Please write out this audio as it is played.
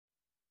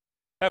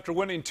After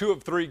winning 2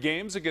 of 3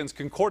 games against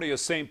Concordia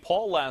St.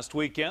 Paul last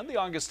weekend, the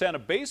Augustana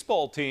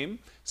baseball team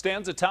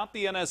stands atop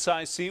the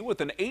NSIC with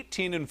an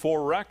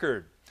 18-4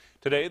 record.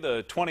 Today,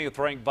 the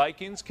 20th-ranked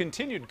Vikings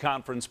continued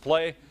conference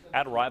play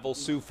at rival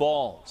Sioux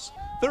Falls.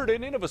 Third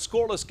inning of a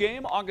scoreless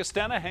game,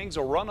 Augustana hangs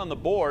a run on the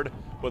board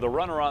with a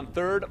runner on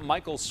third.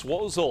 Michael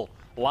Swozel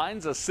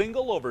lines a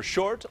single over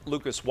short.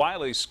 Lucas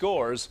Wiley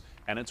scores,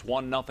 and it's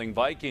 1-0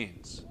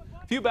 Vikings.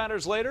 A few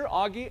batters later,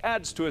 Augie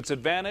adds to its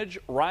advantage.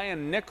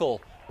 Ryan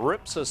Nickel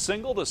rips a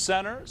single to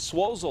center.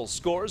 Swozel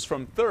scores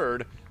from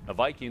third. The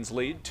Vikings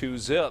lead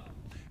 2-0.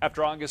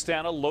 After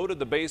Augustana loaded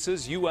the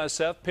bases,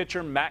 USF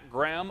pitcher Matt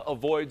Graham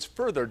avoids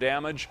further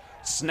damage,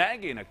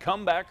 snagging a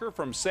comebacker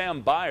from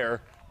Sam Byer.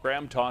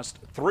 Graham tossed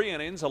 3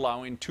 innings,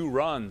 allowing 2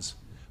 runs.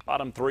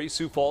 Bottom 3,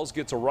 Sioux Falls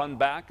gets a run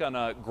back on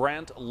a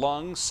Grant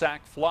Lung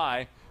sac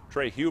fly.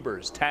 Trey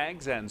Hubers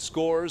tags and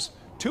scores.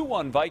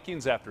 2-1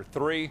 Vikings after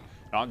 3.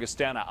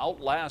 Augustana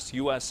outlasts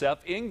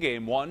USF in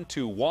Game 1,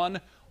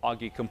 2-1.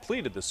 Augie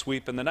completed the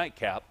sweep in the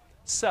nightcap,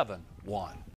 7-1.